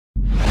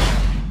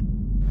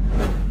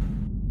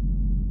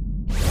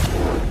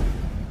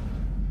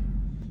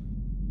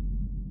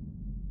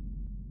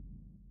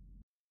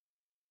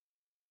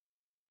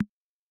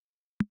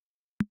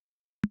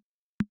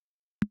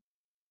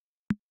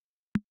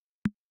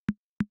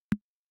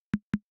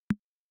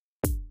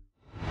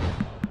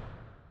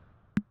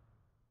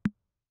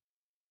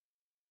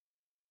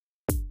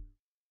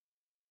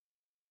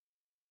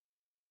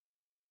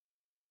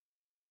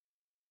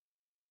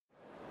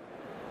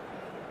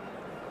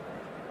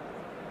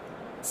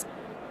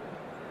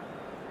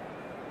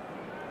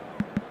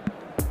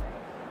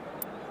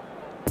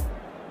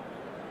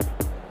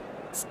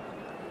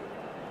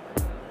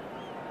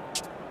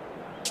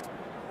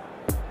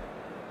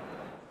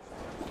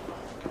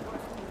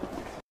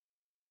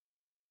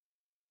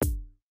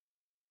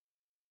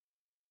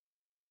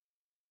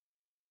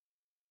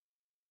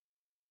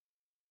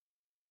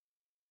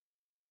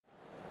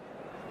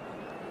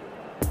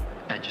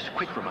And just a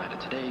quick reminder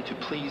today to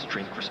please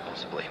drink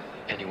responsibly.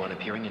 Anyone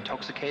appearing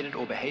intoxicated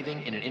or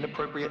behaving in an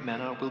inappropriate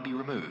manner will be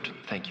removed.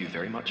 Thank you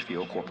very much for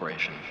your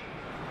cooperation.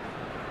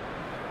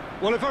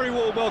 Well, a very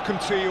warm welcome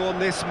to you on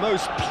this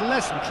most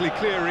pleasantly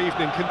clear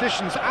evening.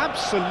 Conditions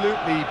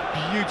absolutely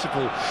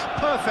beautiful.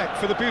 Perfect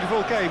for the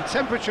beautiful game.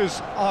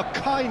 Temperatures are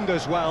kind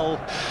as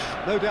well.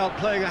 No doubt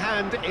playing a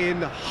hand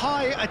in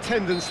high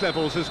attendance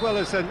levels as well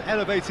as an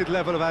elevated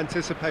level of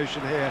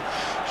anticipation here.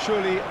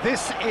 Surely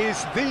this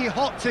is the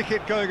hot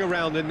ticket going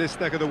around in this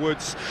neck of the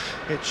woods.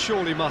 It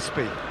surely must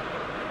be.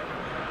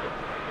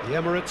 The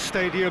Emirates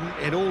Stadium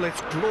in all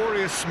its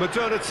glorious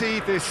modernity,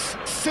 this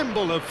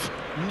symbol of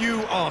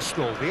new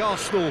Arsenal, the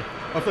Arsenal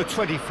of the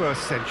 21st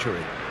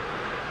century.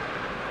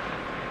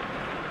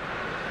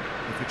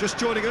 If you're just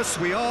joining us,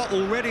 we are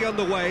already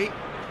underway.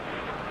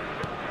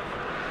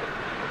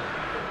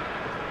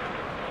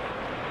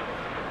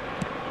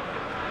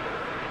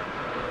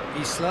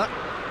 Isla.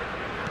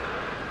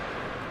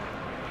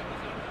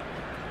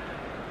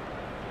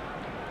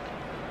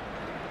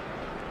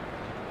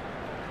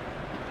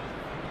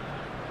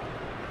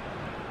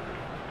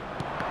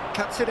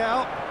 Cuts it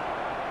out.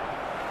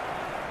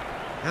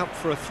 Out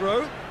for a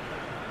throw.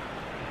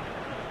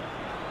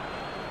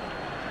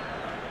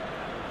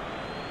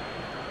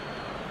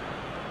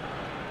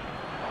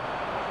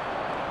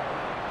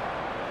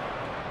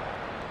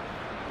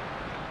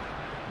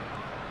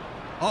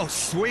 Oh,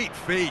 sweet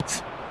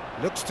feet.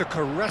 Looks to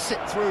caress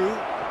it through.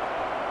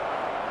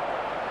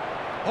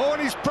 Oh,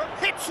 and he's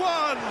hits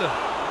one!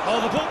 Oh,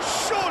 the ball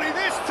surely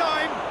this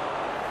time!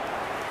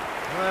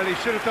 Well, he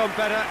should have done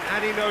better,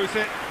 and he knows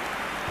it.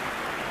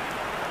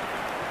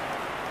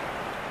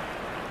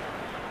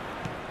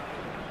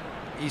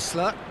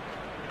 Isla.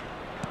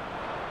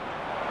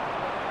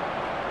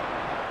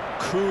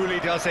 Coolly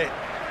does it.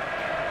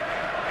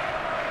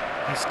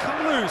 He's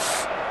come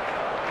loose.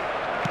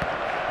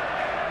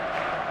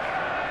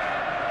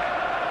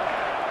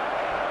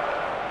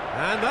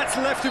 And that's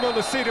left him on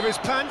the seat of his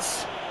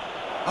pants.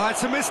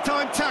 It's a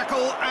mistimed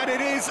tackle, and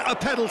it is a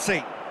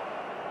penalty.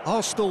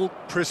 Arsenal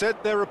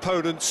present their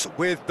opponents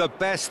with the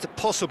best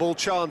possible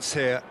chance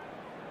here.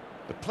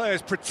 The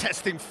players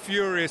protesting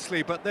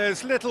furiously, but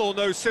there's little or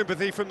no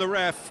sympathy from the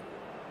ref.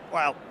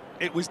 Well,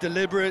 it was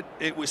deliberate,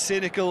 it was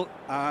cynical,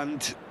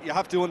 and you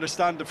have to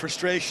understand the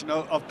frustration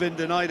of being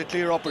denied a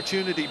clear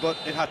opportunity, but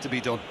it had to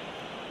be done.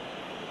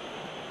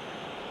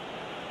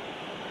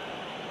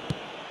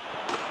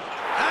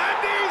 And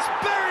he's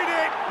buried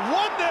it!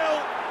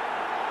 1-0!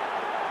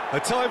 A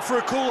time for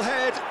a cool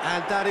head,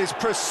 and that is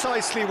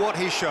precisely what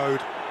he showed.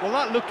 Well,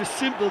 that looked a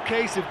simple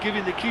case of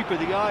giving the keeper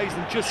the eyes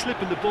and just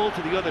slipping the ball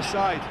to the other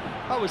side.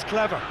 That was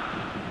clever.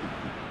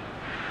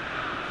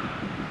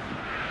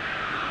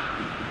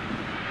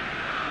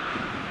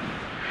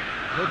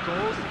 The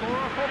goal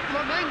scorer for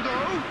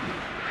Flamengo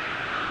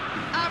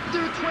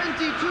after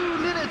 22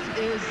 minutes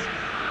is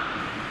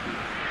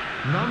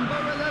number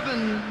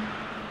 11.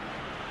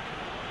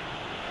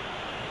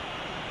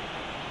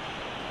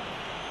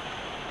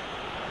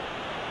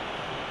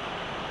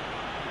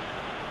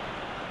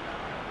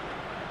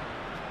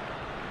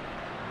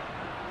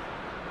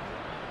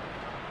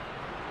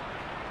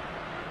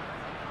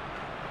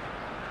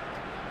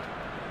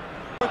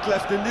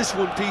 Left in this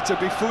one, Peter,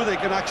 before they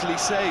can actually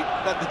say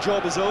that the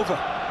job is over.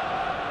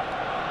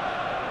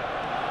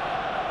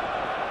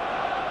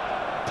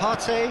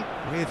 Partey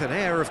with an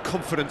air of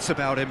confidence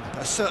about him,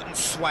 a certain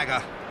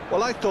swagger.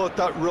 Well, I thought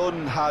that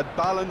run had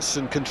balance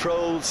and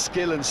control,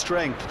 skill and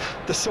strength,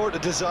 the sort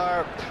of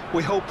desire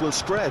we hope will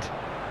spread.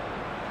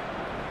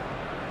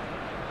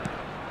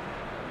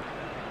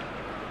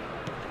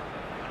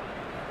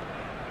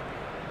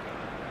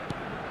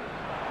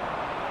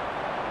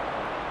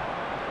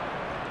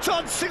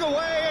 Dancing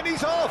away, and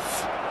he's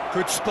off.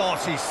 Good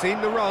spot, he's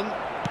seen the run.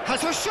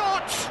 Has a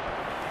shot!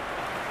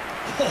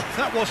 Oh,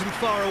 that wasn't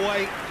far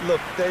away.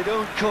 Look, they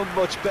don't come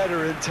much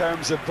better in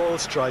terms of ball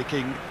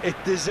striking. It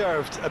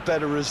deserved a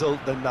better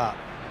result than that.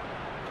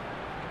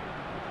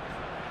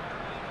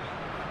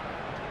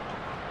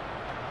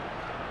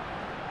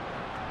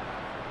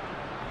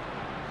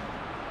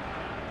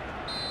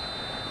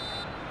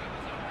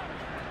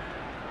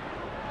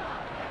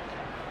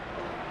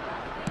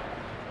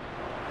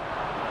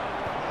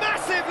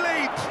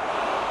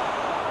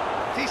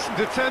 Decent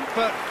attempt,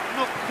 but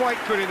not quite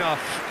good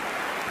enough.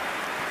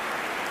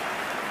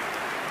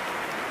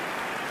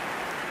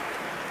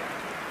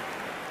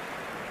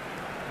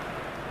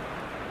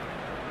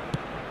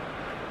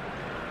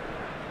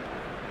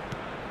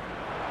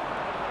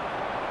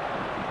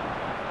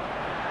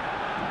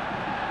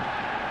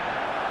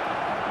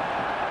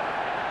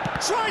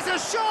 Tries a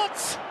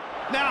shot!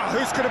 Now,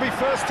 who's going to be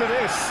first to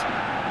this?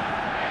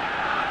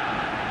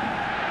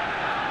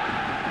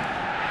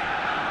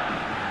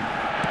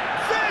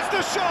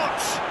 The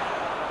shot!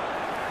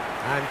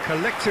 And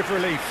collective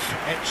relief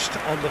etched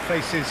on the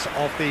faces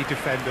of the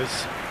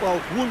defenders. Well,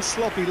 one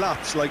sloppy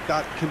lapse like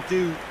that can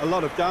do a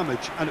lot of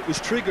damage, and it was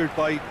triggered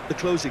by the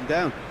closing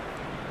down.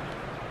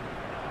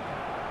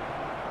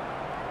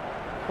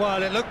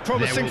 Well, it looked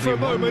promising for a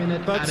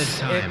moment, but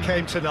it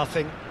came to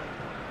nothing.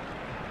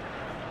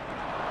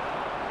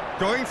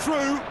 Going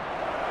through,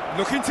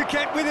 looking to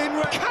get within.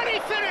 Can he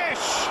finish?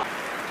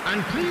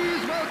 And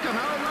please welcome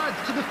our lads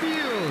to the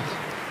field.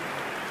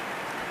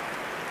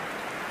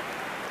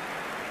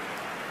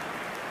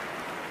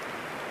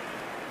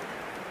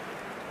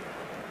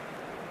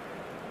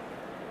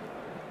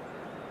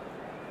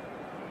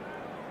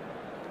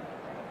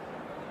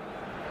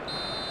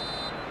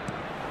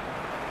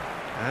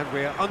 And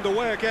we're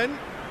underway again.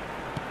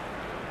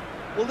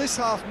 Well, this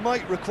half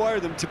might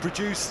require them to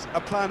produce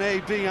a plan A,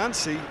 B and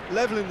C.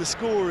 Levelling the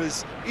score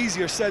is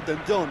easier said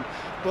than done,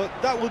 but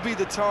that will be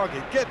the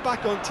target. Get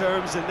back on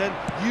terms and then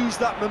use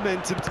that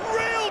momentum.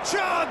 Real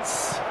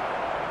chance!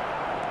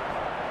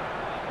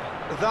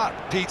 That,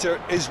 Peter,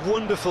 is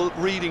wonderful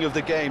reading of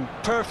the game.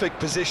 Perfect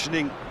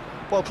positioning.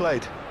 Well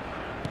played.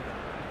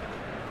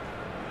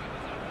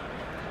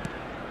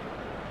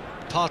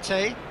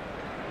 Partey.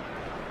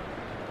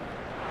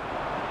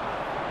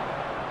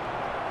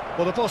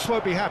 Well, the boss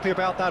won't be happy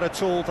about that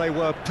at all. They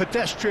were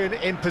pedestrian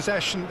in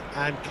possession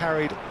and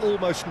carried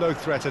almost no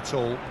threat at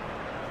all.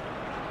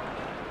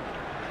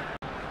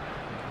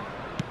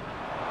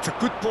 It's a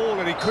good ball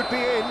and he could be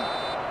in.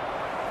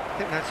 I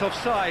think that's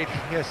offside.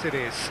 Yes, it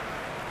is.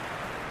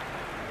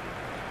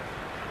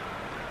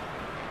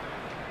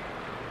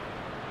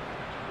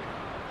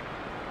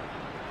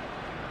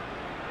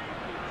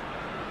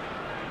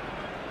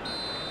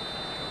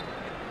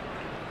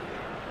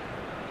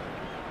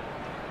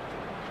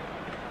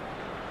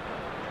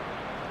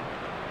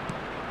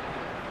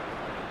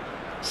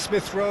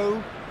 Smith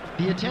Rowe.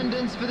 The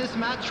attendance for this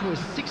match was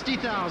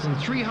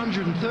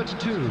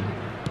 60,332.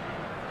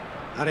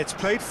 And it's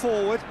played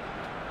forward.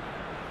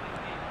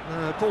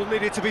 Ball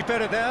needed to be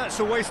better there. It's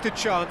a wasted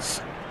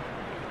chance.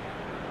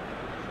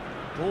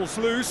 Ball's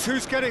loose.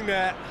 Who's getting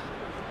there?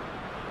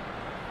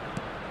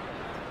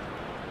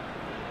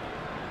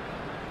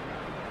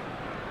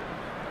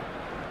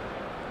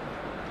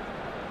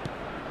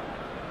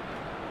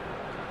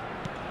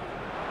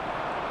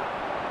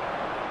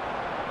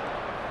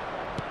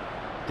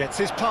 Gets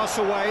his pass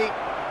away.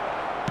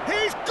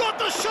 He's got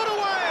the shot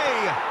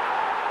away!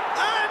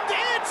 And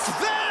it's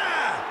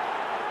there!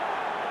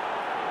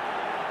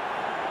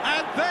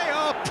 And they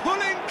are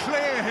pulling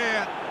clear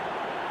here.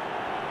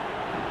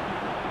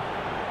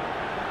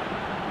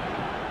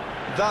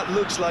 That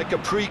looks like a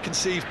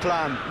preconceived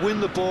plan. Win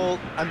the ball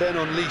and then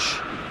unleash.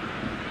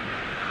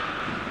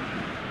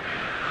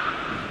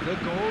 The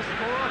goal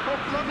scorer for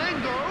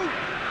Flamengo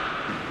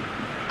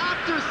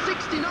after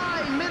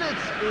 69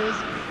 minutes is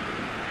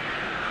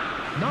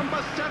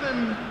number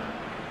 7.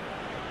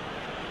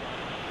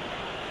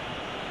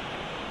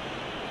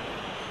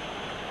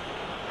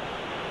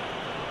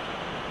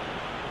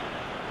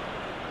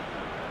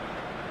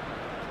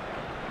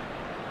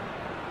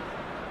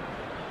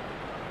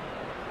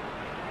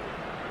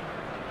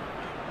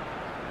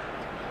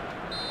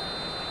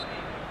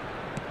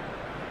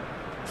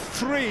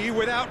 Three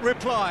without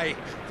reply.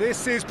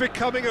 This is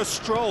becoming a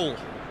stroll.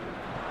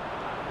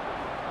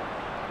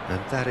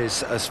 And that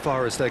is as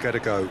far as they're going to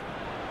go.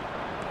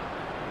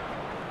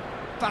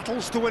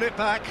 Battles to win it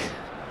back.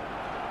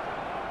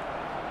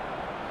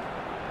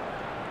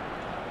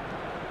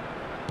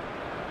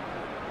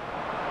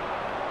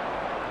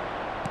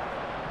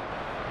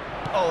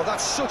 Oh,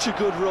 that's such a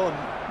good run.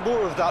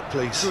 More of that,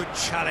 please. Good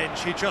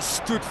challenge, he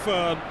just stood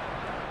firm.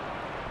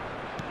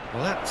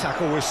 Well, that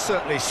tackle was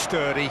certainly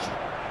sturdy.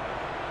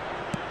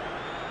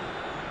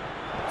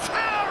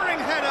 Towering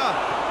header!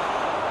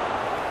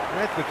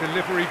 Read the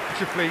delivery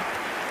beautifully,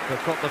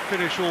 but got the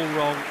finish all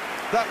wrong.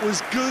 That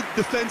was good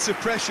defensive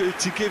pressure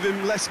to give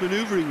him less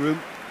manoeuvring room.